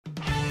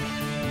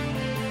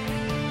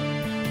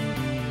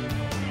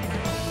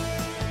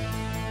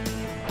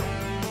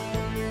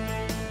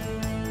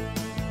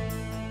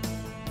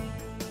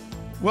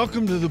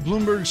Welcome to the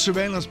Bloomberg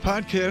Surveillance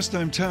Podcast.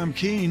 I'm Tom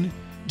Keene.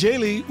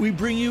 Daily, we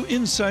bring you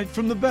insight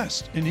from the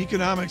best in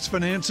economics,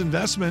 finance,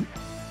 investment,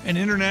 and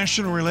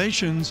international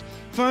relations.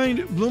 Find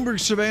Bloomberg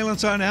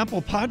Surveillance on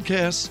Apple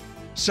Podcasts,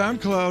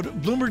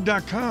 SoundCloud,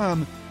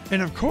 Bloomberg.com,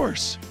 and of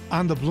course,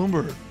 on the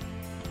Bloomberg.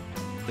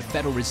 The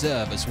Federal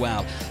Reserve as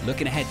well,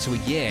 looking ahead to a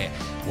year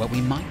where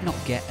we might not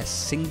get a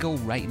single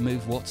rate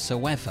move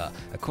whatsoever,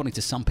 according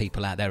to some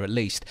people out there at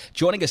least.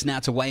 Joining us now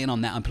to weigh in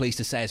on that, I'm pleased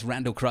to say, is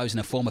Randall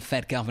Kroszner, former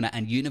Fed governor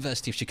and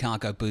University of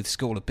Chicago Booth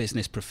School of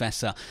Business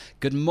professor.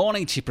 Good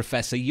morning to you,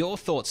 Professor. Your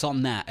thoughts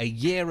on that, a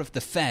year of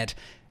the Fed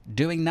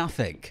doing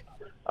nothing?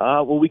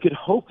 Well, we could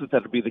hope that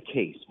that would be the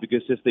case,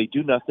 because if they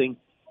do nothing,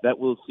 that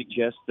will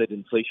suggest that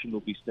inflation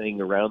will be staying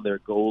around their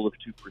goal of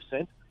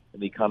 2%.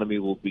 And the economy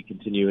will be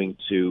continuing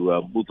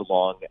to move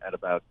along at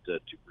about 2%.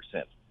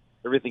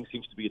 Everything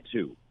seems to be a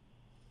 2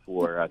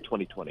 for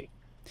 2020.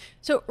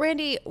 So,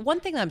 Randy, one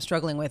thing I'm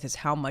struggling with is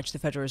how much the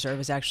Federal Reserve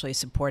is actually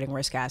supporting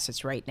risk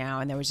assets right now.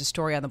 And there was a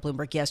story on the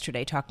Bloomberg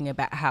yesterday talking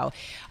about how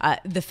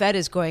the Fed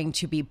is going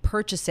to be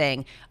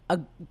purchasing,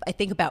 I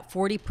think, about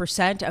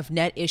 40% of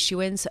net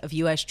issuance of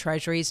U.S.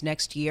 Treasuries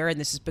next year. And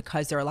this is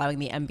because they're allowing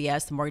the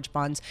MBS, the mortgage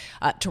bonds,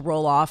 to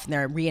roll off, and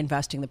they're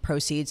reinvesting the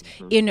proceeds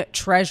in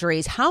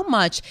Treasuries. How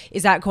much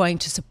is that going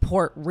to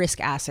support risk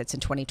assets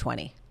in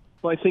 2020?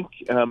 Well, I think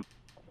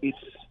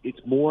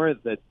it's more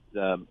that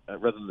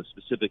rather than the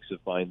specifics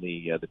of buying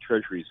the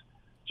Treasuries,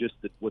 just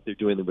that what they're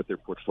doing with their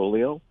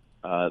portfolio,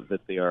 that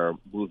they are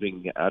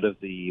moving out of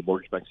the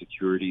mortgage-backed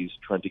securities,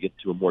 trying to get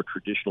to a more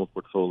traditional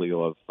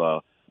portfolio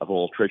of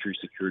all Treasury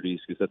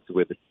securities, because that's the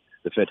way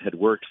the Fed had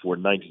worked for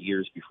 90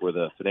 years before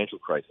the financial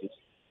crisis.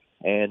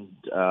 And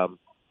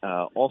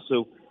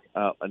also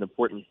an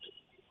important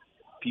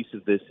piece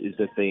of this is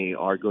that they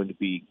are going to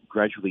be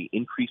gradually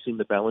increasing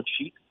the balance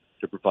sheet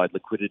to provide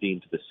liquidity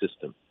into the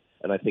system.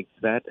 And I think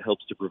that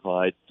helps to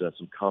provide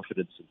some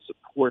confidence and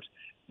support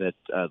that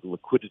the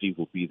liquidity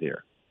will be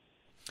there.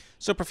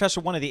 So, Professor,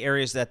 one of the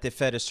areas that the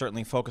Fed is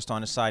certainly focused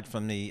on, aside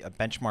from the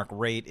benchmark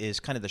rate, is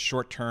kind of the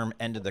short-term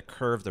end of the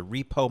curve, the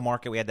repo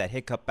market. We had that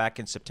hiccup back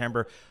in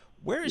September.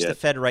 Where is the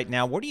Fed right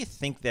now? Where do you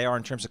think they are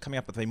in terms of coming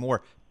up with a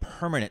more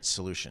permanent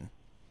solution?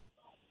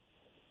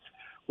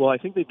 Well, I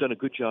think they've done a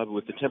good job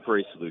with the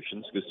temporary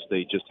solutions, because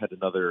they just had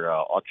another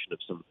auction of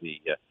some of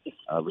the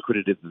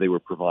liquidity that they were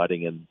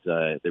providing, and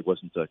there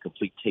wasn't a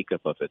complete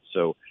take-up of it.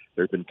 So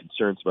there have been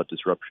concerns about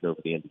disruption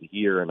over the end of the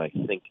year, and I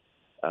think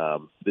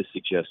this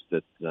suggests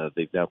that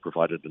they've now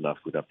provided enough.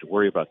 We don't have to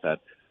worry about that.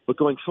 But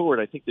going forward,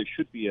 I think there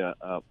should be a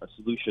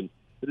solution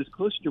that is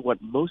closer to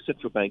what most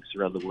central banks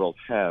around the world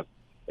have.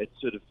 It's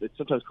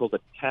sometimes called a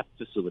tap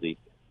facility,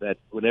 that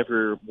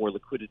whenever more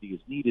liquidity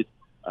is needed,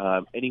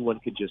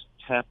 anyone can just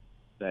tap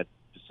that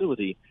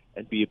facility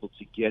and be able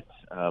to get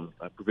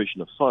a provision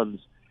of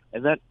funds,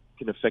 and that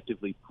can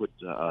effectively put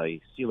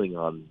a ceiling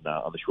on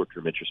the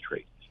short-term interest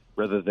rate,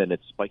 rather than it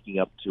spiking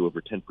up to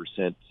over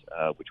 10%,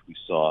 which we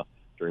saw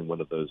during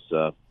one of those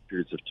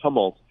periods of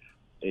tumult.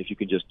 If you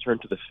can just turn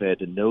to the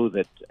Fed and know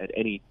that at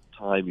any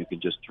time you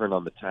can just turn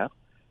on the tap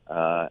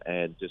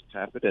and just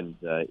tap it, and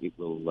it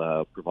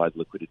will provide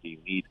liquidity you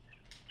need,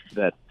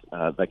 that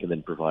can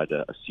then provide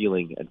a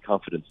ceiling and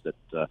confidence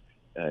that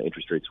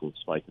interest rates will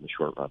spike in the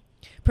short run.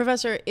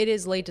 Professor, it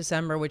is late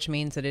December, which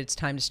means that it's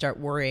time to start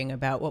worrying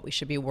about what we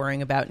should be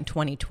worrying about in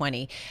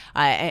 2020.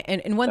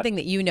 And one thing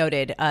that you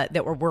noted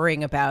that we're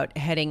worrying about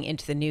heading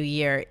into the new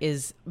year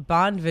is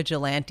bond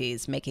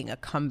vigilantes making a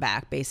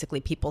comeback. Basically,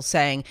 people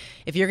saying,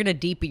 if you're going to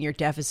deepen your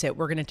deficit,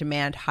 we're going to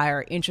demand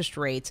higher interest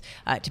rates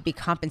to be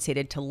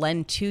compensated to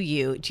lend to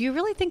you. Do you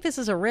really think this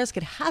is a risk?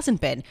 It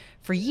hasn't been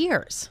for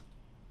years.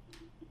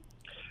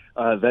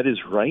 That is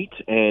right,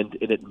 and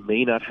it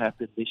may not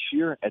happen this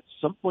year. At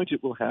some point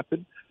it will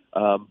happen,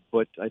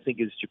 but I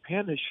think as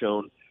Japan has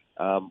shown,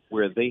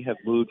 where they have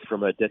moved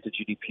from a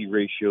debt-to-GDP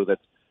ratio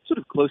that's sort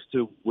of close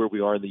to where we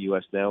are in the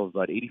U.S. now,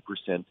 about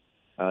 80%,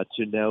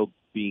 to now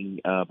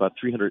being about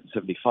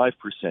 375%.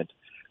 The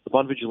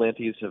bond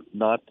vigilantes have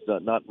not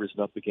risen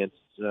up against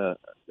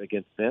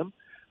them,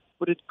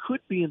 but it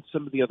could be in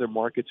some of the other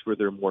markets where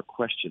there are more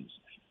questions.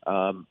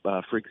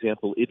 For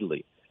example,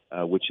 Italy,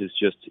 which has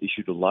just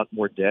issued a lot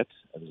more debt.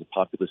 There's a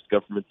populist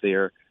government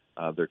there.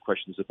 There are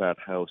questions about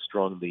how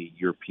strong the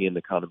European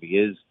economy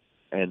is,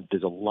 and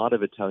there's a lot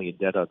of Italian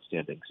debt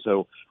outstanding.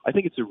 So I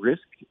think it's a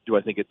risk. Do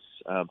I think it's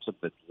something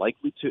that's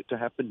likely to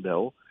happen?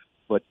 No.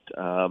 But,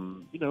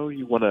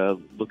 you want to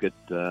look at,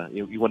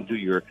 you want to do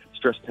your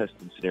stress test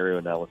and scenario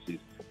analyses,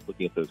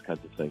 looking at those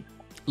kinds of things.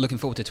 Looking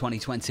forward to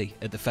 2020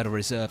 at the Federal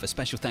Reserve. A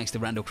special thanks to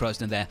Randall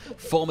Kroszner there,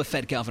 former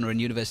Fed governor and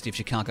University of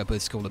Chicago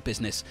Booth School of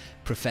Business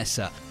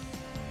professor.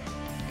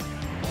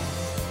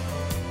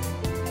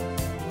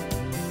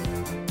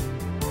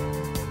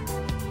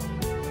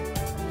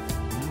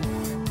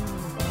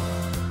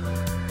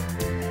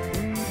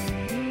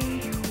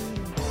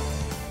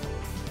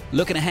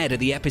 Looking ahead at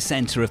the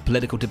epicenter of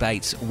political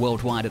debates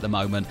worldwide at the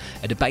moment,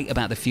 a debate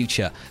about the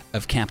future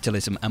of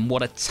capitalism, and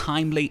what a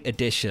timely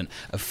edition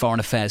of Foreign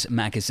Affairs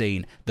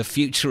magazine, The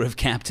Future of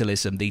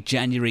Capitalism, the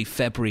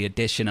January-February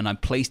edition, and I'm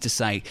pleased to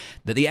say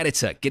that the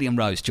editor, Gideon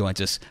Rose,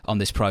 joins us on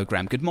this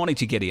program. Good morning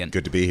to you, Gideon.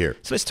 Good to be here.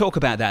 So let's talk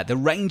about that, the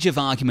range of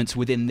arguments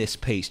within this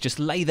piece. Just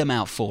lay them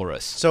out for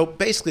us. So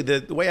basically,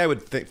 the way I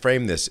would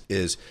frame this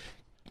is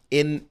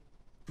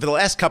for the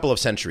last couple of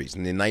centuries,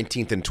 in the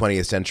 19th and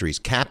 20th centuries,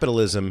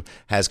 capitalism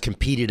has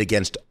competed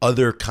against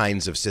other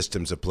kinds of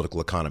systems of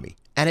political economy.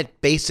 And it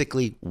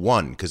basically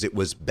won because it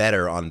was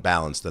better on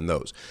balance than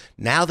those.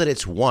 Now that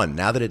it's won,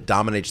 now that it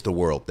dominates the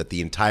world, that the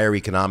entire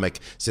economic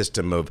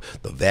system of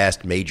the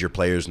vast major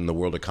players in the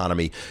world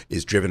economy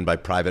is driven by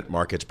private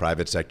markets,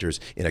 private sectors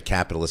in a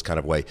capitalist kind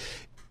of way,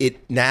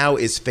 it now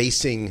is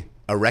facing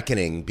a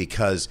reckoning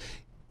because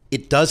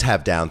it does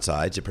have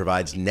downsides. It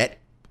provides net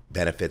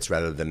benefits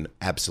rather than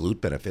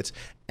absolute benefits.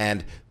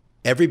 And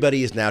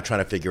everybody is now trying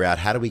to figure out,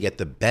 how do we get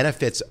the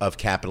benefits of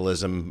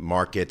capitalism,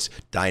 markets,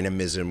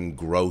 dynamism,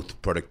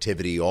 growth,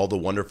 productivity, all the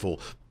wonderful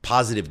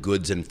positive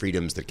goods and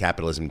freedoms that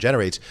capitalism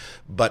generates,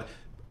 but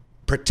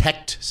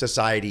protect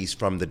societies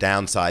from the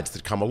downsides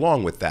that come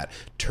along with that.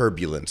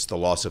 Turbulence, the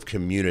loss of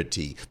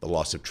community, the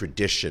loss of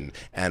tradition,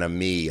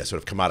 anomie, a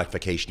sort of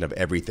commodification of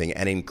everything,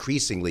 and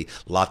increasingly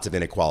lots of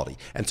inequality.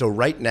 And so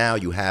right now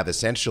you have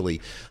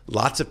essentially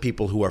lots of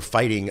people who are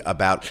fighting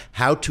about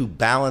how to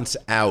balance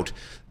out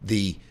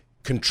the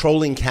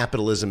controlling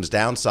capitalism's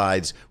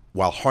downsides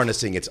while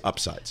harnessing its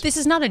upsides. This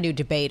is not a new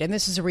debate, and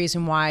this is a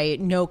reason why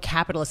no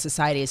capitalist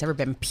society has ever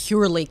been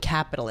purely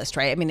capitalist,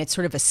 right? I mean, it's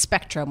sort of a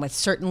spectrum with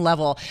certain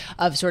level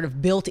of sort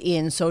of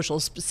built-in social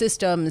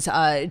systems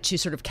to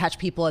sort of catch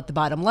people at the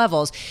bottom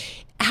levels.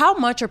 How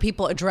much are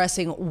people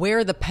addressing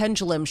where the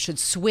pendulum should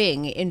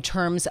swing in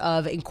terms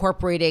of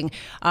incorporating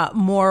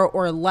more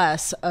or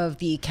less of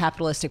the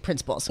capitalistic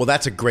principles? Well,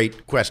 that's a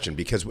great question,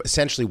 because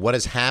essentially what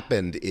has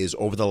happened is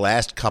over the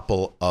last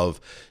couple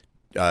of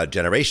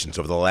generations,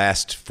 over the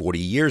last 40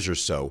 years or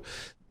so,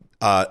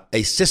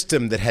 a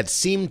system that had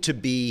seemed to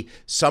be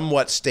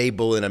somewhat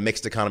stable in a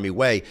mixed economy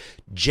way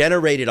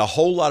generated a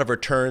whole lot of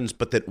returns,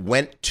 but that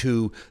went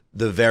to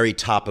the very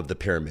top of the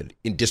pyramid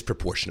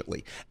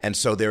disproportionately. And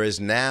so there is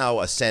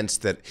now a sense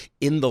that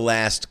in the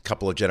last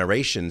couple of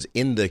generations,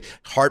 in the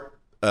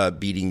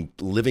heart-beating,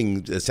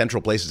 living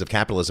central places of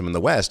capitalism in the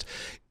West,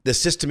 the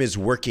system is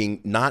working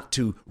not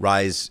to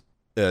rise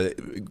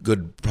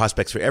good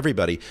prospects for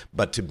everybody,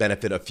 but to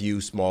benefit a few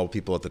small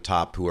people at the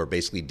top who are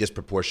basically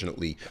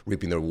disproportionately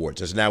reaping the rewards.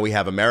 And so now we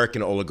have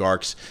American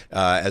oligarchs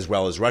as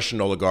well as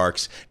Russian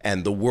oligarchs,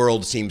 and the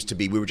world seems to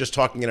be, we were just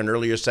talking in an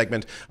earlier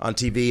segment on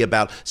TV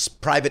about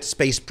private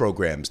space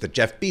programs, that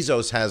Jeff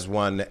Bezos has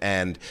one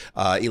and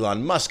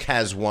Elon Musk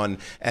has one,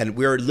 and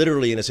we're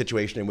literally in a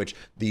situation in which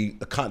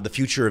the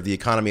future of the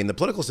economy and the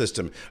political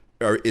system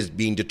is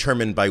being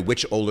determined by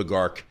which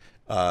oligarch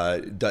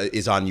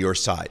is on your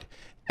side.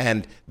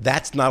 And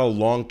that's not a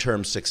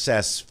long-term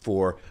success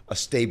for a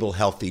stable,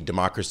 healthy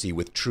democracy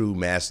with true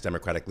mass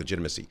democratic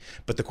legitimacy.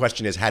 But the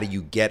question is, how do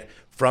you get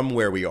from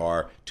where we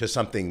are to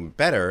something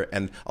better?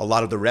 And a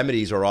lot of the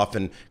remedies are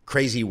often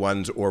crazy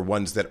ones, or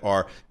ones that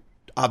are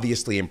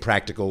obviously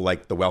impractical,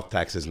 like the wealth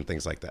taxes and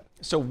things like that.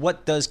 So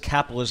what does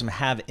capitalism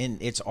have in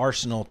its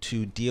arsenal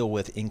to deal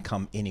with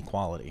income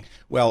inequality?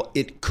 Well,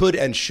 it could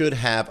and should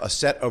have a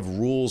set of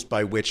rules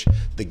by which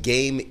the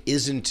game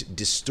isn't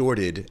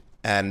distorted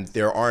and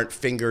there aren't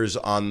fingers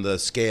on the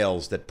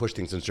scales that push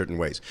things in certain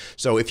ways.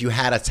 So if you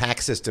had a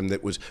tax system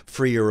that was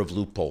freer of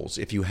loopholes,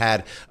 if you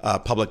had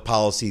public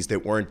policies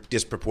that weren't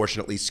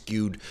disproportionately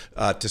skewed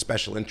to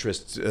special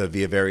interests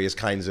via various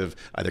kinds of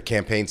either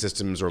campaign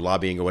systems or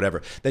lobbying or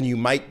whatever, then you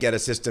might get a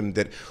system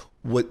that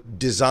was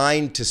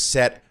designed to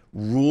set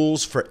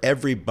rules for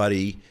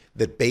everybody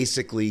that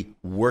basically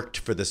worked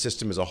for the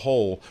system as a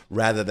whole,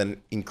 rather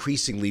than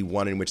increasingly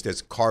one in which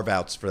there's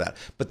carve-outs for that.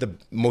 But the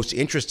most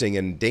interesting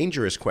and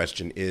dangerous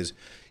question is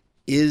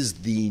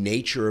the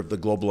nature of the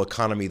global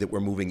economy that we're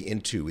moving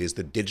into, is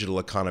the digital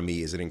economy,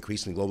 is an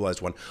increasingly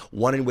globalized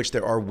one in which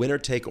there are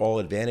winner-take-all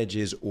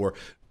advantages or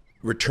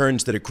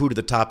returns that accrue to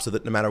the top, so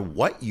that no matter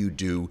what you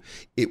do,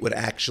 it would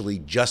actually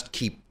just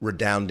keep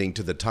redounding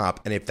to the top.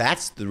 And if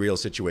that's the real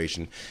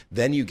situation,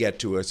 then you get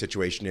to a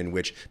situation in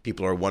which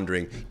people are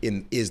wondering,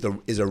 is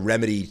a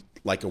remedy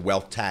like a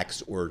wealth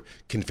tax or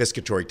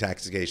confiscatory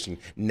taxation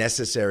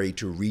necessary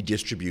to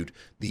redistribute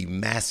the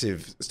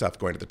massive stuff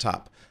going to the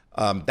top?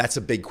 That's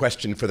a big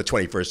question for the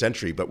 21st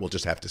century, but we'll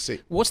just have to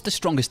see. What's the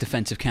strongest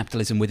defense of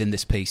capitalism within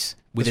this piece,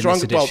 within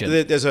this edition?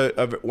 Well, there's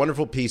a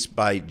wonderful piece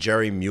by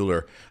Jerry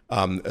Mueller,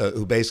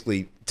 who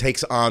basically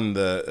takes on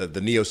the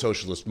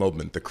neo-socialist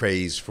movement, the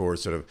craze for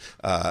sort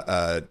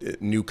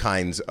of new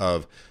kinds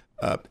of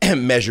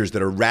measures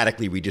that are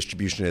radically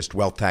redistributionist,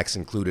 wealth tax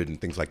included, and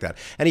things like that.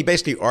 And he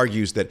basically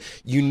argues that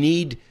you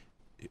need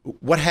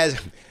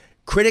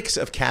critics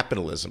of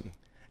capitalism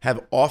have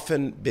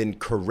often been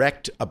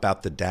correct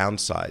about the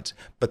downsides,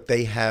 but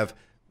they have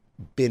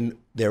been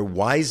their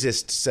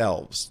wisest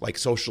selves, like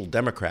social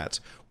democrats,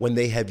 when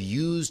they have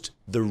used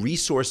the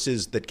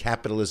resources that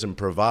capitalism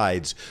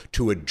provides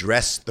to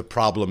address the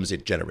problems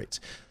it generates.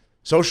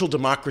 Social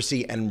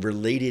democracy and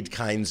related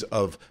kinds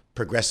of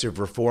progressive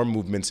reform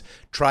movements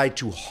try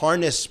to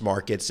harness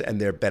markets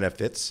and their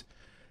benefits,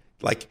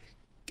 like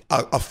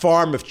a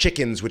farm of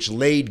chickens which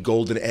laid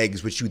golden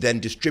eggs, which you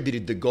then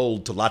distributed the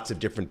gold to lots of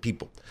different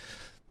people.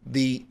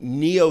 The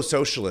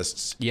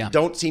neo-socialists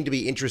don't seem to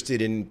be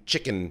interested in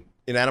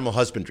animal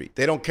husbandry.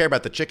 They don't care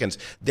about the chickens.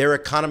 Their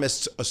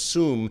economists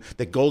assume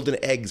that golden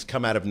eggs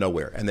come out of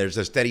nowhere and there's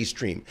a steady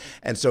stream.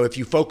 And so if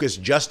you focus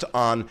just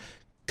on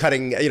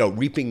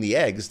reaping the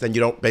eggs, then you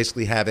don't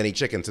basically have any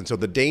chickens. And so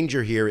the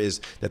danger here is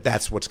that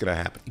that's what's going to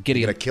happen.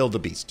 Gideon, you're going to kill the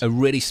beast. A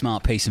really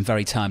smart piece and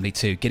very timely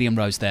too. Gideon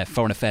Rose there,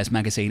 Foreign Affairs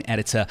Magazine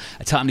editor.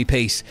 A timely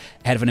piece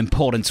ahead of an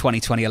important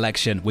 2020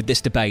 election with this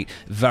debate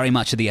very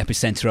much at the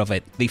epicenter of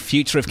it. The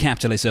future of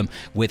capitalism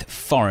with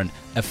Foreign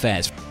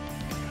Affairs.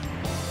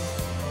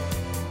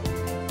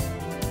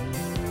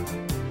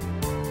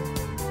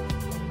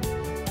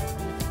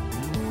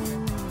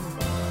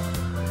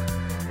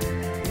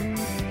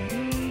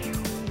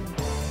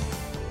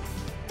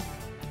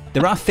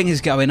 There are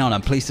things going on.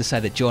 I'm pleased to say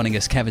that joining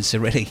us, Kevin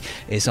Cirilli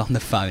is on the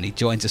phone. He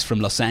joins us from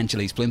Los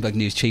Angeles, Bloomberg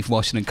News Chief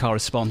Washington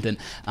Correspondent,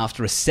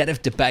 after a set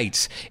of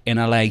debates in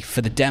LA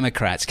for the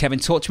Democrats. Kevin,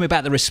 talk to me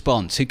about the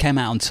response. Who came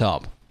out on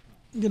top?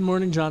 Good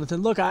morning,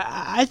 Jonathan. Look,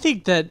 I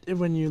think that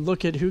when you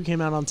look at who came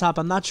out on top,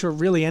 I'm not sure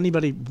really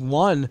anybody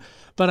won,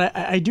 but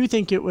I do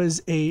think it was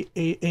a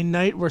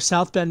night where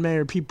South Bend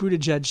Mayor Pete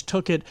Buttigieg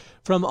took it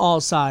from all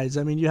sides.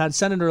 I mean, you had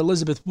Senator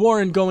Elizabeth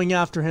Warren going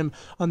after him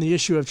on the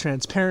issue of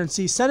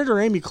transparency, Senator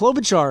Amy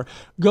Klobuchar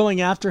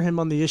going after him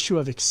on the issue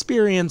of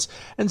experience,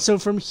 and so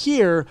from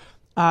here,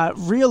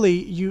 really,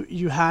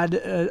 you had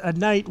a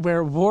night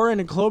where Warren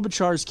and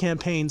Klobuchar's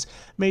campaigns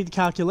made the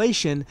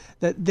calculation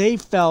that they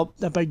felt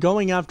that by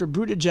going after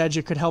Buttigieg,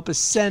 it could help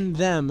ascend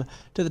them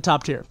to the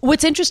top tier.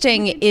 What's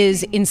interesting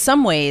is, in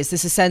some ways,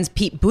 this ascends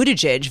Pete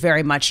Buttigieg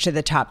very much to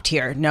the top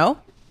tier, no?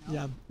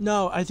 Yeah,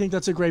 no, I think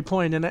that's a great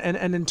point. And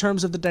in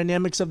terms of the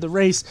dynamics of the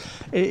race,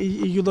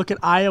 you look at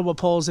Iowa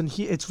polls and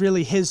it's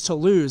really his to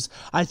lose.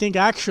 I think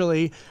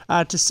actually,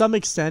 to some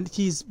extent,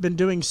 he's been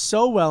doing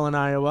so well in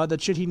Iowa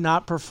that should he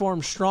not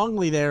perform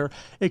strongly there,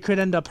 it could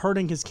end up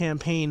hurting his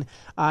campaign.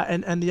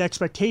 And the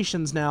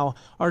expectations now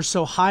are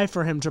so high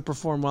for him to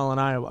perform well in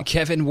Iowa.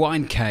 Kevin,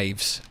 wine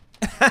caves.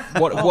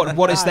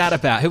 What is that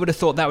about? Who would have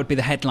thought that would be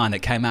the headline that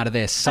came out of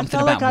this? Something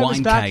about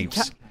wine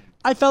caves.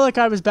 I felt like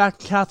I was back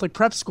in Catholic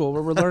prep school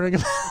where we're learning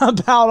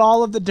about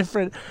all of the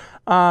different,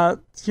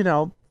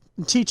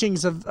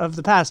 teachings of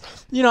the past.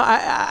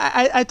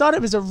 I thought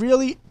it was a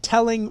really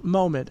telling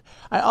moment.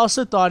 I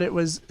also thought it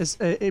was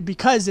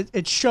because it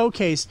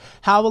showcased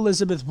how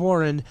Elizabeth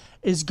Warren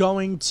is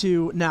going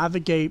to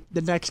navigate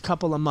the next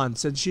couple of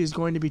months, and she's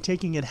going to be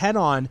taking it head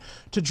on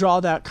to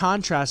draw that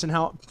contrast and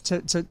how to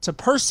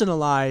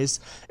personalize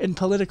in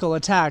political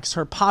attacks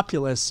her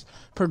populist,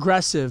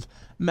 progressive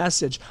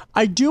message.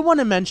 I do want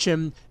to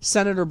mention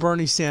Senator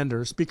Bernie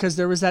Sanders because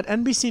there was that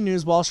NBC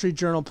News Wall Street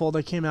Journal poll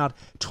that came out.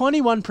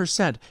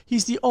 21%.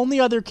 He's the only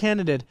other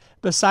candidate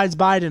besides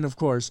Biden, of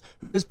course,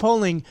 who is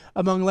polling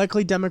among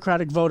likely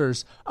Democratic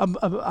voters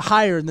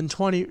higher than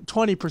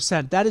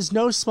 20%. That is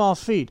no small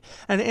feat.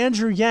 And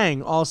Andrew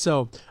Yang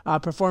also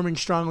performing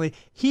strongly.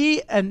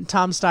 He and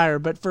Tom Steyer,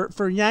 but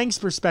for Yang's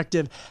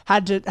perspective,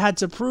 had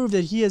to prove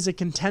that he is a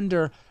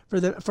contender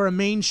for a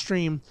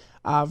mainstream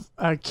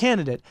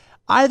candidate.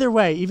 Either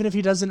way, even if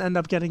he doesn't end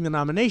up getting the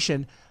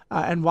nomination,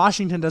 and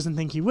Washington doesn't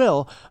think he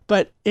will,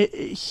 but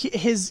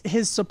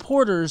his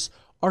supporters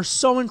are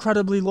so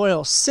incredibly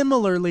loyal,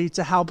 similarly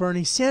to how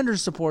Bernie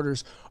Sanders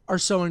supporters are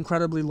so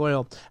incredibly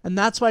loyal. And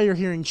that's why you're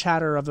hearing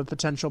chatter of a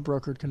potential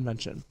brokered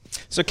convention.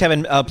 So,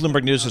 Kevin,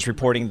 Bloomberg News is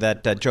reporting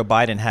that Joe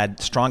Biden had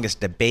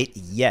strongest debate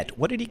yet.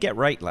 What did he get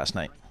right last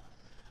night?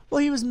 Well,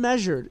 he was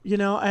measured.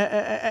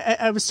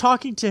 I was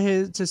talking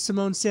to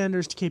Simone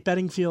Sanders, to Kate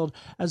Bedingfield,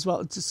 as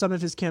well to some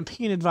of his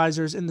campaign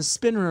advisors in the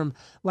spin room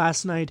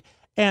last night.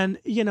 And,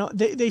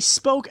 they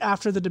spoke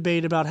after the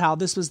debate about how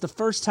this was the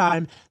first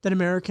time that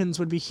Americans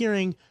would be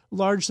hearing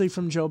largely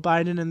from Joe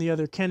Biden and the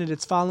other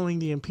candidates following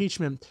the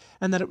impeachment,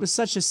 and that it was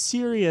such a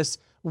serious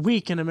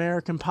week in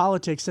American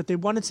politics that they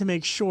wanted to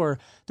make sure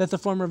that the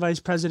former vice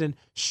president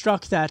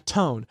struck that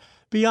tone.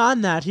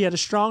 Beyond that, he had a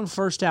strong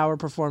first-hour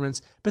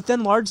performance, but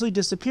then largely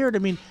disappeared. I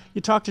mean,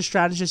 you talk to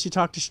strategists,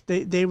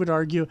 they would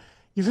argue,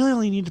 you really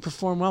only need to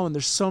perform well when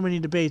there's so many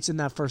debates in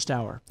that first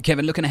hour.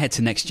 Kevin, looking ahead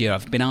to next year,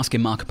 I've been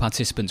asking market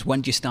participants, when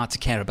do you start to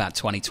care about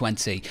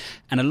 2020?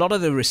 And a lot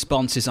of the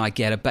responses I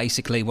get are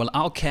basically, well,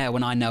 I'll care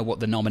when I know what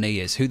the nominee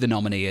is, who the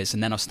nominee is,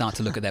 and then I'll start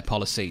to look at their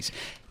policies.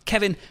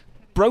 Kevin,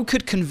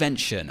 brokered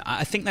convention,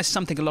 I think that's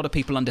something a lot of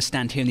people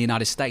understand here in the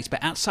United States,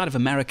 but outside of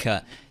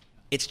America,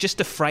 it's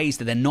just a phrase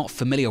that they're not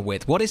familiar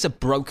with. What is a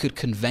brokered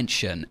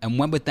convention, and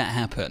when would that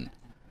happen?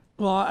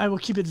 Well, I will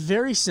keep it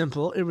very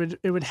simple. It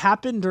would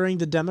happen during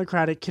the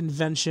Democratic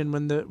convention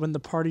when the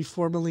party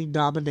formally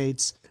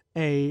nominates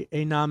a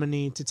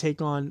nominee to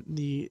take on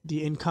the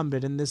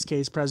incumbent, in this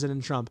case,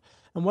 President Trump.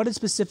 And what it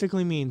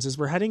specifically means is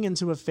we're heading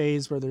into a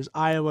phase where there's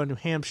Iowa, New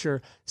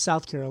Hampshire,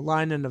 South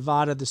Carolina,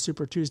 Nevada, the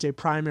Super Tuesday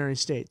primary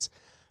states.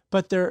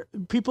 But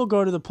people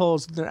go to the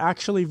polls, they're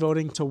actually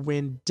voting to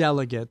win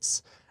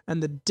delegates.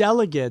 And the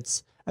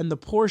delegates and the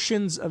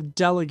portions of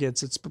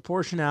delegates, it's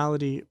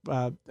proportionality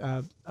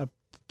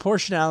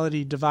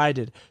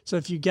divided. So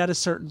if you get a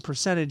certain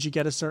percentage, you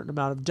get a certain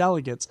amount of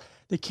delegates.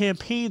 The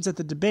campaigns at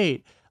the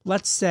debate,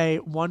 let's say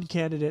one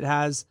candidate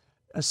has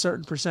a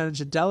certain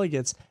percentage of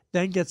delegates,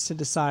 then gets to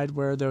decide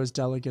where those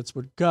delegates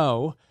would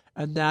go.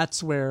 And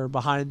that's where,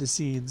 behind the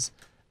scenes,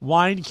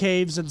 wine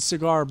caves and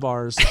cigar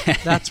bars,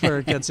 that's where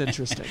it gets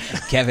interesting.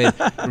 Kevin,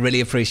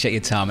 really appreciate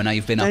your time. I know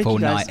you've been up all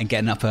night and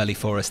getting up early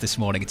for us this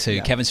morning too.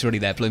 Yeah. Kevin Cirilli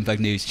there, Bloomberg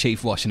News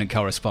Chief Washington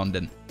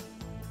Correspondent.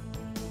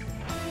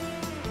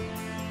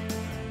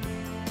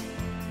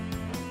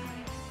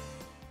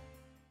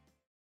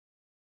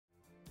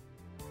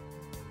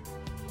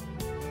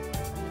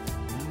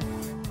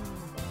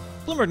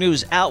 Bloomberg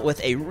News out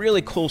with a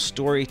really cool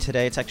story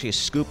today. It's actually a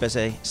scoop, as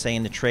they say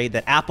in the trade,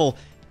 that Apple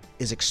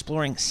is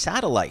exploring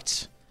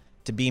satellites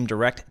to beam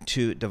direct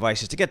to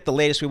devices. To get the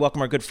latest, we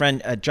welcome our good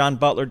friend John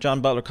Butler.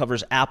 John Butler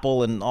covers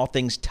Apple and all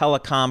things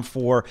telecom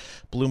for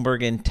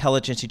Bloomberg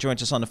Intelligence. He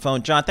joins us on the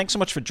phone. John, thanks so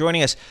much for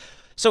joining us.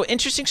 So,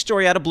 interesting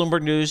story out of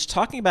Bloomberg News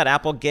talking about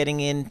Apple getting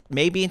in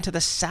maybe into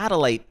the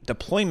satellite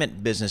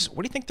deployment business.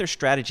 What do you think their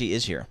strategy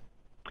is here?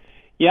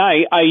 Yeah,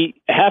 I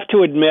have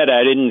to admit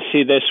I didn't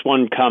see this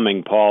one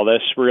coming, Paul.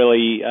 This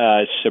really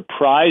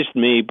surprised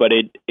me, but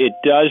it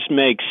does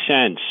make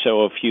sense.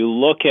 So if you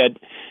look at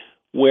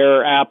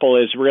where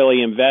Apple is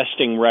really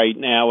investing right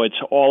now,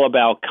 it's all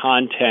about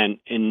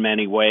content in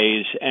many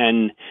ways.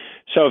 And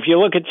so if you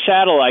look at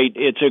satellite,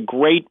 it's a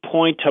great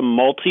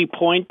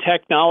point-to-multipoint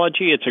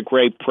technology. It's a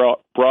great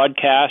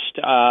broadcast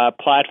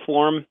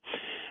platform.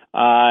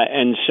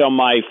 And so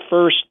my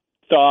first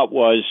thought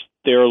was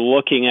they're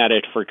looking at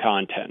it for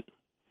content.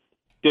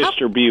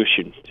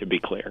 Distribution, to be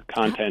clear,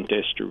 content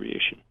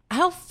distribution.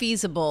 How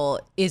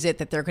feasible is it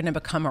that they're going to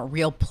become a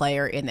real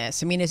player in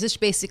this? I mean, is this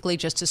basically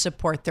just to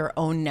support their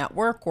own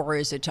network, or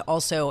is it to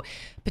also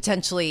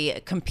potentially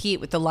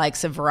compete with the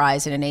likes of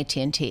Verizon and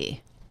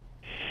AT&T?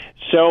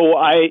 So,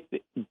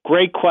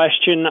 great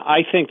question.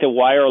 I think the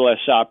wireless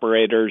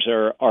operators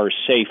are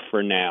safe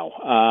for now.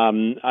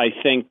 I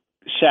think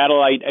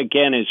satellite,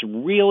 again, is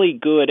really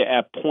good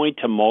at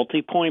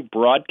point-to-multipoint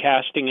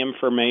broadcasting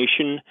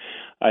information.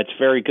 It's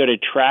very good at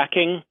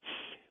tracking.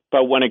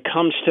 But when it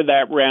comes to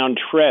that round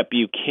trip,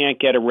 you can't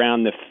get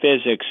around the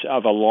physics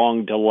of a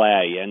long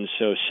delay. And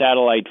so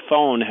satellite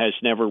phone has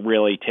never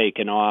really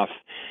taken off.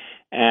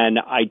 And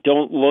I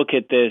don't look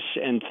at this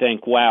and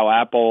think, wow,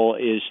 Apple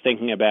is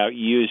thinking about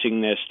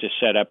using this to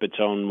set up its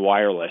own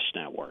wireless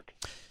network.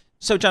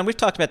 So, John, we've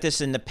talked about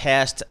this in the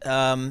past.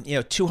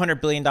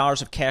 $200 billion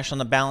of cash on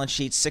the balance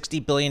sheet,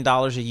 $60 billion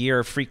a year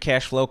of free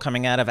cash flow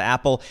coming out of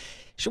Apple.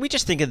 Should we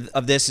just think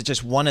of this as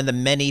just one of the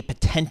many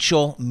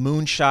potential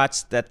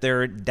moonshots that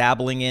they're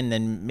dabbling in,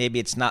 and maybe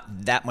it's not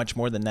that much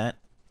more than that?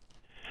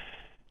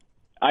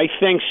 I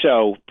think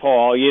so,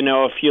 Paul. You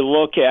know, if you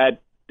look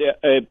at,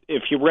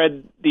 if you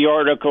read the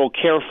article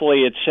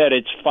carefully, it said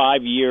it's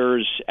 5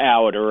 years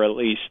out, or at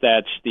least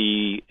that's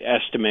the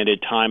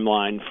estimated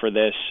timeline for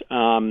this.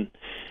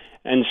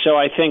 And so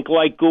I think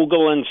like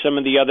Google and some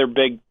of the other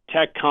big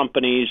tech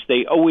companies,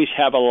 they always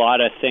have a lot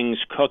of things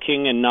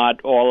cooking and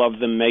not all of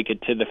them make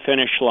it to the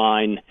finish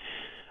line.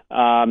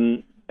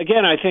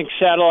 Again, I think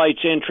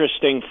satellite's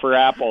interesting for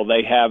Apple.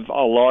 They have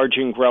a large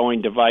and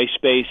growing device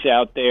base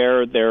out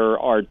there. There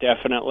are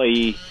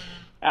definitely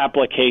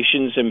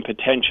applications and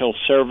potential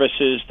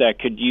services that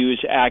could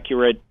use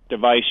accurate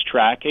device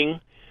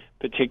tracking,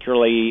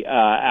 particularly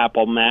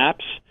Apple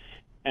Maps.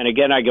 And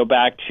again, I go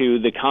back to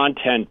the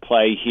content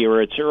play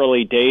here. It's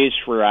early days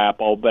for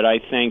Apple, but I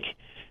think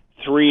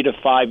 3 to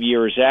 5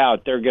 years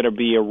out, they're going to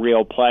be a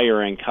real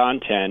player in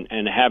content,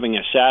 and having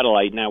a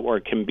satellite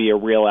network can be a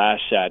real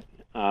asset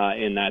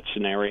in that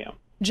scenario.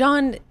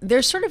 John,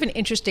 there's sort of an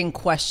interesting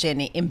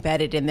question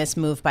embedded in this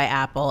move by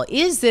Apple.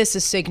 Is this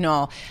a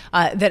signal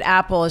that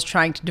Apple is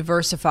trying to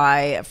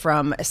diversify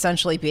from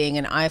essentially being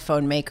an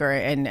iPhone maker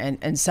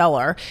and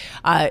seller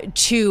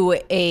to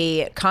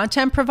a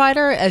content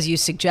provider, as you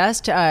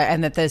suggest,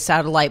 and that the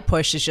satellite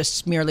push is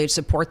just merely to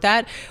support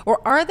that?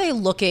 Or are they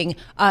looking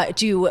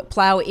to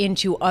plow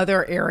into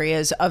other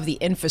areas of the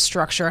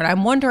infrastructure? And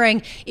I'm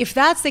wondering if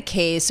that's the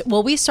case,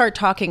 will we start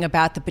talking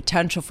about the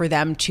potential for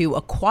them to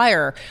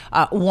acquire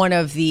one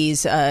of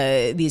these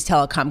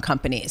telecom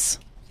companies?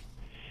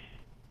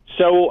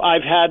 So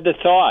I've had the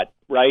thought,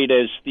 right,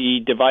 as the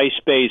device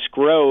base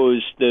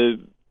grows,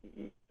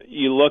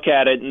 you look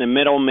at it and the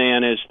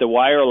middleman is the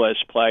wireless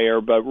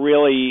player, but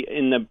really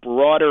in the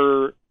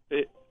broader,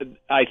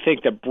 I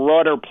think the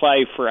broader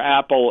play for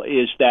Apple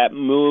is that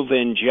move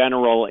in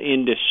general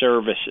into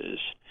services.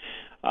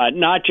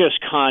 Not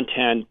just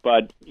content,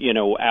 but, you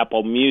know,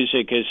 Apple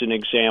Music is an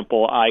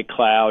example,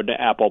 iCloud,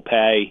 Apple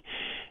Pay.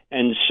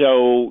 And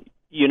so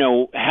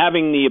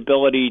having the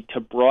ability to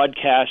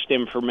broadcast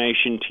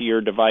information to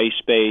your device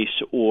base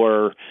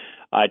or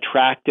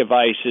track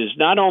devices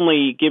not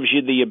only gives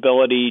you the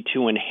ability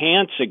to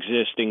enhance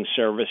existing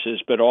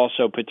services, but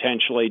also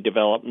potentially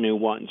develop new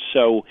ones.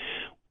 So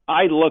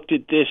I looked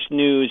at this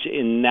news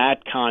in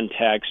that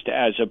context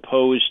as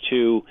opposed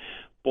to,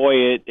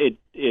 boy,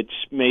 it's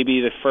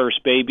maybe the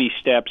first baby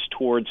steps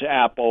towards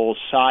Apple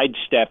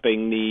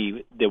sidestepping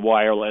the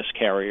wireless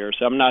carriers.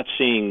 I'm not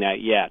seeing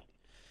that yet.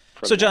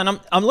 So, John,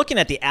 I'm looking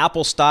at the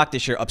Apple stock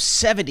this year, up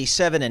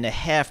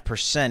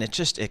 77.5%. It's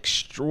just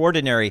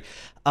extraordinary.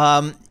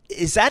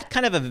 Is that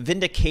kind of a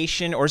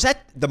vindication, or is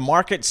that the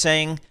market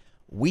saying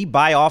we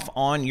buy off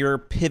on your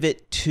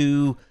pivot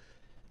to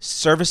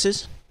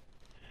services?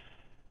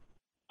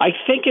 I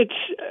think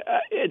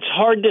it's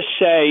hard to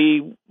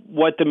say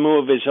what the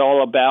move is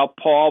all about,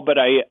 Paul, but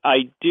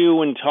I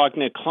do, in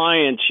talking to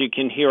clients, you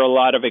can hear a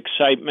lot of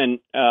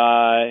excitement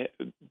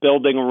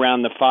building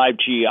around the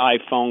 5G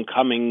iPhone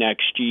coming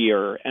next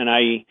year. And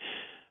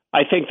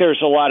I think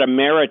there's a lot of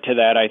merit to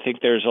that. I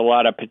think there's a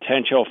lot of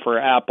potential for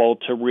Apple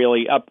to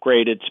really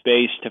upgrade its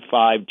base to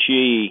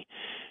 5G.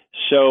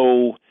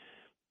 So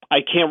I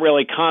can't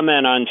really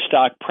comment on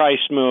stock price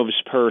moves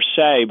per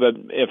se, but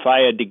if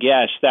I had to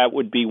guess, that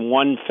would be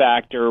one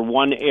factor,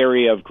 one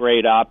area of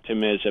great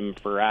optimism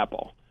for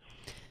Apple.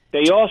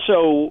 They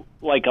also,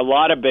 like a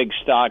lot of big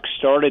stocks,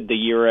 started the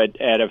year at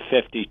a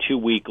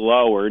 52-week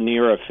low or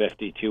near a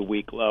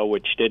 52-week low,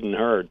 which didn't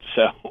hurt.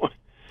 So,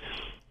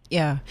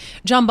 yeah.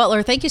 John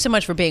Butler, thank you so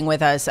much for being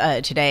with us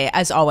today,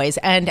 as always.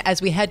 And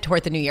as we head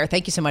toward the new year,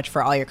 thank you so much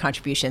for all your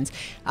contributions to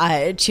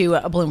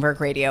Bloomberg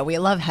Radio. We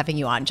love having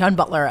you on. John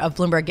Butler of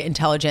Bloomberg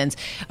Intelligence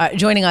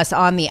joining us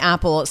on the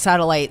Apple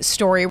satellite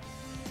story.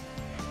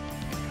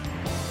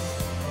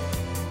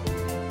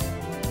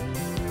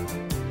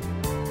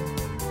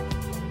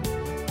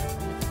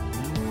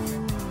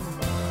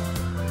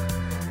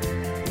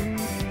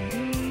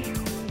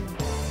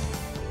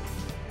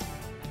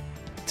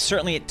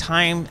 Certainly a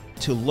time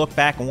to look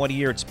back on what a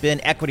year it's been.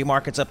 Equity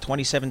markets up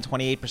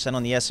 28%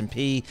 on the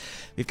S&P.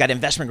 We've got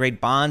investment-grade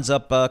bonds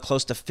up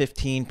close to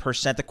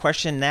 15%. The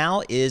question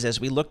now is, as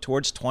we look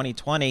towards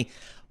 2020,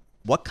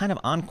 what kind of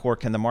encore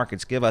can the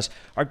markets give us?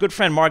 Our good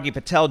friend Margie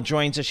Patel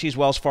joins us. She's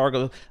Wells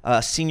Fargo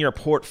Senior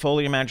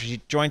Portfolio Manager.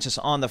 She joins us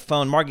on the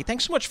phone. Margie,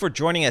 thanks so much for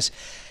joining us.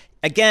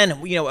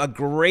 Again, a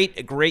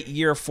great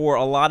year for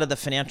a lot of the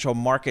financial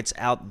markets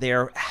out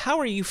there. How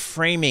are you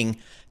framing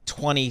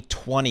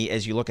 2020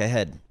 as you look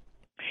ahead?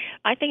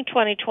 I think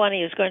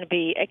 2020 is going to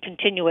be a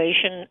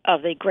continuation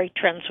of the great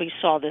trends we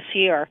saw this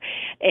year.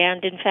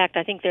 And in fact,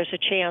 I think there's a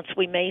chance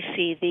we may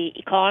see the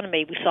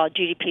economy, we saw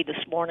GDP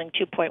this morning,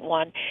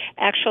 2.1,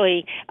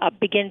 actually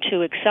begin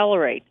to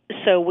accelerate.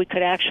 So we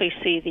could actually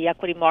see the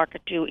equity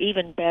market do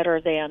even better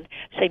than,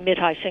 say,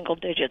 mid-high single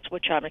digits,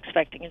 which I'm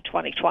expecting in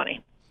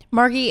 2020.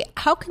 Margie,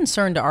 how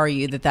concerned are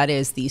you that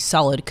is the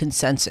solid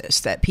consensus,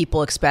 that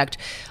people expect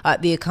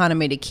the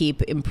economy to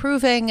keep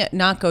improving,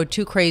 not go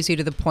too crazy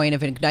to the point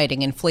of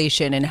igniting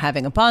inflation and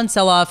having a bond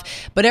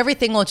sell-off, but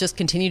everything will just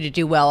continue to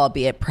do well,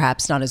 albeit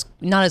perhaps not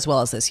as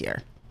well as this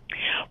year?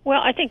 Well,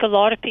 I think a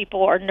lot of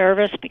people are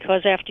nervous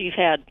because after you've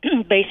had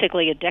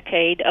basically a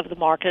decade of the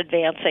market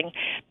advancing,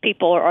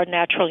 people are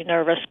naturally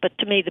nervous. But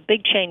to me, the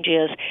big change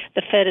is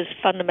the Fed has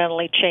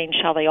fundamentally changed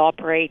how they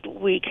operate.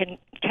 We can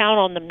count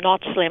on them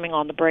not slamming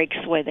on the brakes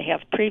the way they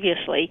have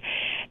previously.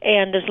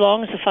 And as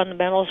long as the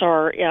fundamentals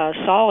are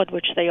solid,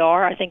 which they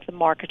are, I think the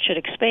market should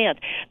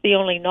expand. The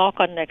only knock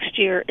on next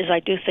year is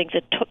I do think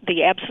that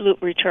the absolute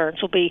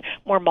returns will be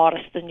more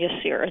modest than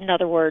this year. In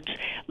other words,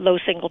 low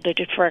single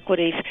digit for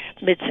equities,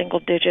 mid-single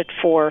digit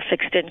for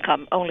fixed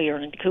income, only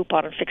earning the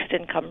coupon on fixed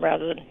income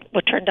rather than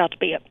what turned out to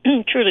be a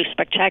truly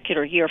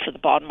spectacular year for the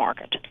bond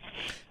market.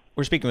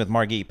 We're speaking with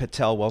Margie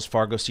Patel, Wells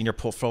Fargo Senior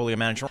Portfolio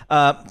Manager.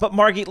 But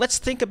Margie, let's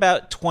think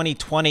about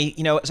 2020.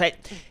 As I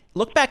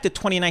look back to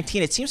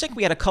 2019, it seems like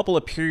we had a couple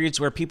of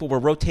periods where people were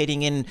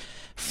rotating in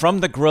from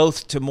the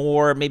growth to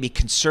more maybe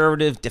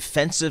conservative,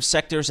 defensive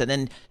sectors and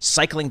then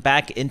cycling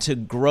back into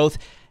growth.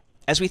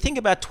 As we think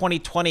about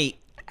 2020,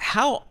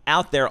 how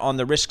out there on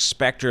the risk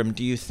spectrum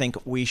do you think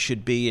we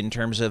should be in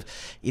terms of,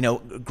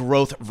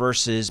 growth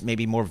versus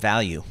maybe more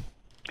value?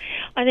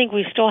 I think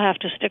we still have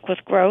to stick with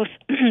growth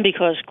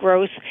because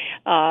growth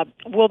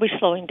will be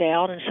slowing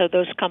down, and so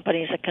those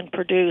companies that can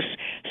produce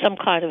some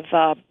kind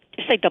of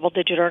say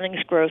double-digit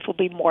earnings growth will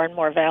be more and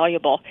more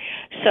valuable.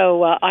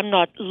 So I'm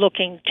not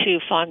looking to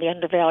find the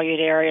undervalued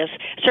areas.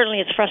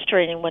 Certainly it's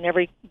frustrating when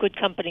every good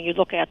company you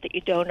look at that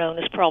you don't own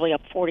is probably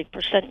up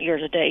 40% year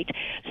to date.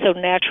 So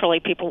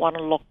naturally people want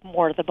to look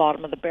more at the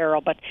bottom of the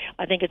barrel, but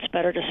I think it's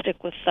better to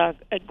stick with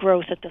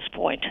growth at this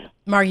point.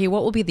 Margie,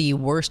 what will be the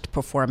worst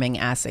performing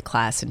asset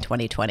class in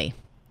 2020?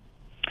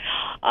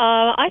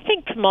 I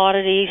think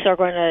commodities are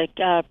going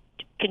to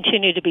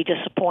continue to be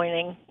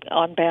disappointing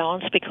on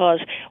balance because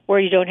where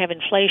you don't have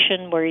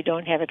inflation, where you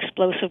don't have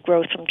explosive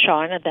growth from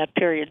China, that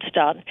period's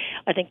done.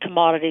 I think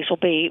commodities will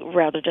be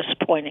rather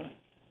disappointing.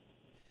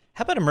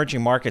 How about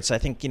emerging markets? I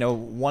think,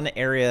 one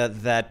area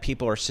that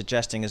people are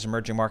suggesting is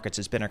emerging markets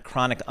has been a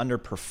chronic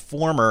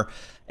underperformer.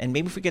 And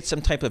maybe if we get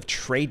some type of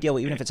trade deal,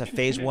 even if it's a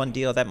phase one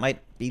deal, that might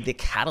be the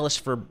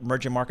catalyst for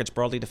emerging markets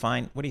broadly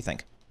defined. What do you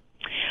think?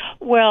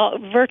 Well,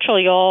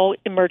 virtually all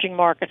emerging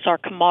markets are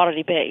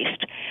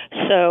commodity-based,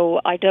 so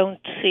I don't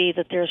see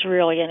that there's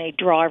really any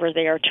driver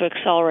there to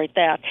accelerate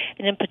that.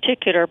 And in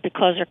particular,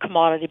 because they're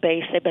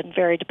commodity-based, they've been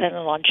very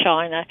dependent on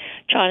China.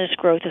 China's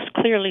growth is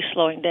clearly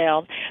slowing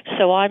down,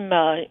 so I'm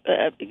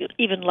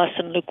even less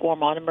than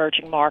lukewarm on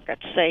emerging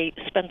markets. They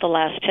spent the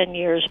last 10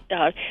 years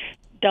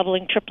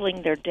doubling,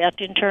 tripling their debt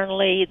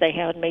internally. They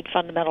haven't made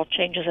fundamental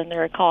changes in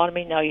their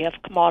economy. Now you have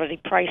commodity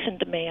price and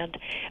demand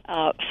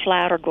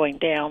flat or going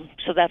down.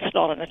 So that's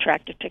not an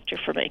attractive picture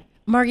for me.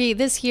 Margie,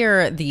 this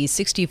year, the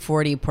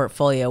 60-40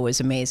 portfolio was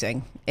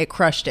amazing. It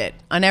crushed it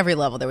on every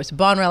level. There was a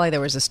bond rally.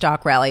 There was a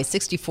stock rally.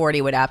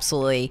 60-40 would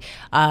absolutely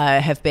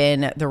have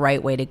been the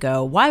right way to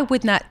go. Why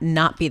would that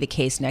not be the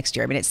case next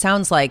year? I mean, it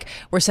sounds like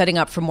we're setting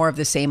up for more of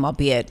the same,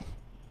 albeit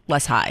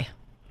less high.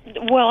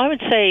 Well, I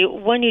would say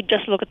when you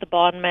just look at the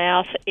bond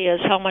math is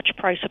how much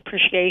price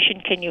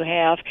appreciation can you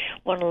have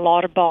when a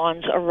lot of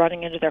bonds are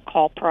running into their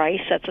call price.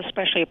 That's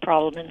especially a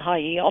problem in high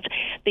yield.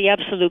 The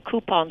absolute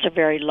coupons are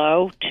very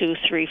low, 2,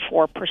 3,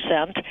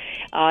 4%.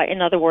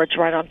 In other words,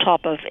 right on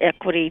top of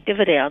equity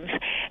dividends.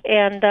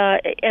 And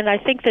I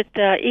think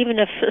that even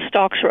if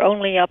stocks are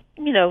only up,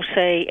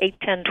 say 8,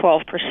 10,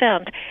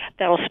 12%,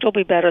 that'll still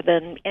be better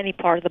than any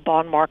part of the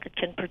bond market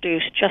can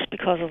produce just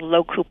because of the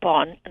low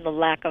coupon and the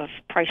lack of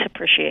price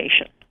appreciation.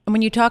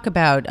 When you talk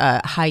about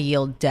high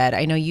yield debt,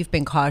 I know you've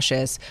been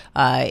cautious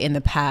in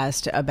the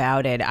past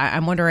about it.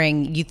 I'm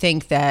wondering, you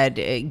think that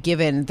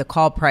given the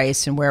call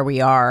price and where we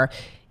are,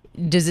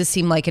 does this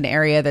seem like an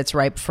area that's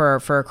ripe for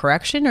a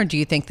correction, or do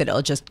you think that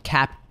it'll just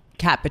cap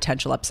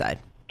potential upside?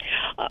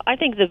 I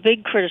think the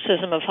big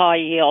criticism of high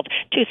yield,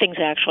 two things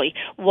actually.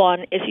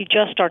 One is you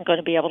just aren't going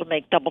to be able to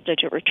make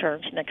double-digit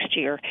returns next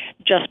year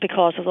just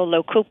because of the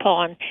low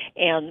coupon,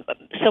 and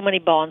so many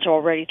bonds are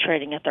already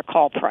trading at their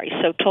call price.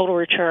 So total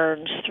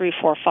returns, 3,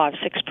 4, 5,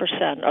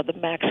 6% are the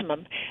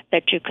maximum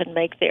that you can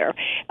make there.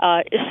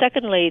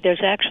 Secondly,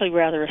 there's actually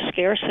rather a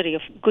scarcity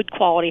of good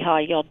quality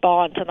high yield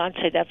bonds, and I'd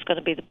say that's going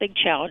to be the big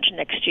challenge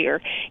next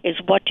year is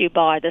what do you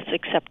buy that's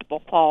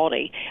acceptable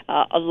quality.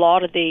 A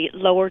lot of the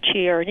lower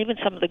tier and even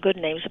some of the good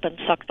names have been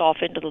sucked off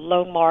into the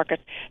loan market.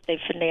 They've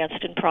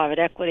financed in private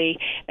equity.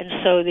 And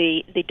so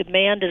the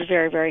demand is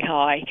very, very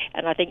high.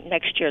 And I think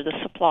next year the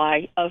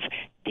supply of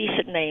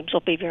decent names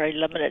will be very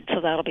limited.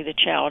 So that'll be the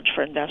challenge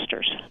for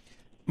investors.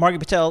 Margie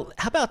Patel,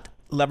 how about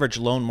leverage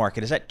loan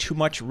market? Is that too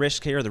much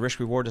risk here? The risk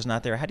reward is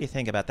not there. How do you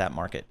think about that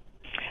market?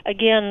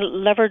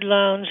 Again, levered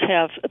loans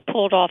have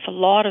pulled off a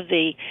lot of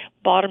the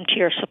bottom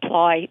tier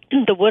supply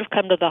that would have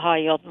come to the high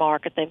yield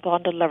market. They've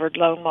gone to levered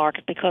loan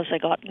market because they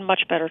got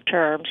much better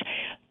terms,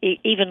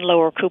 even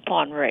lower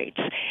coupon rates.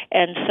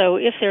 And so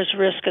if there's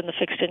risk in the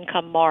fixed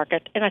income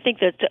market, and I think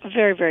that's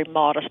very, very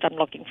modest, I'm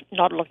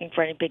not looking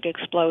for any big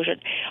explosion.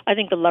 I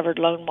think the levered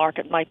loan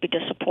market might be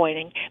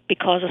disappointing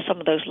because of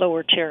some of those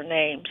lower tier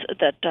names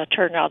that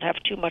turn out to have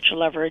too much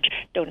leverage,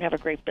 don't have a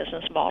great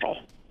business model.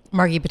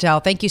 Margie Patel,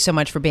 thank you so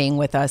much for being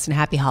with us, and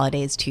happy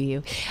holidays to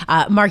you.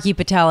 Margie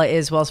Patel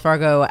is Wells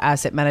Fargo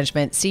Asset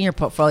Management Senior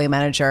Portfolio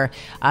Manager,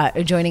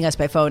 joining us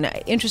by phone.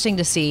 Interesting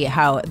to see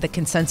how the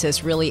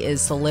consensus really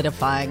is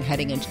solidifying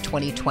heading into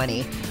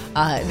 2020.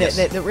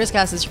 The risk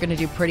assets are going to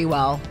do pretty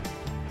well.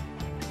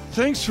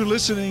 Thanks for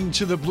listening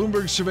to the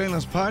Bloomberg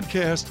Surveillance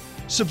Podcast.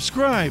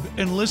 Subscribe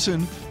and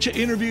listen to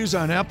interviews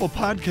on Apple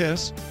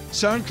Podcasts,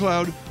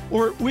 SoundCloud,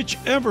 or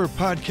whichever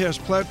podcast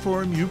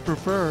platform you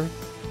prefer.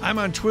 I'm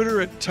on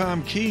Twitter at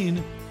Tom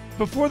Keene.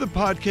 Before the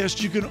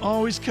podcast, you can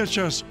always catch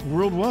us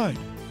worldwide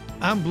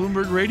on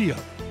Bloomberg Radio.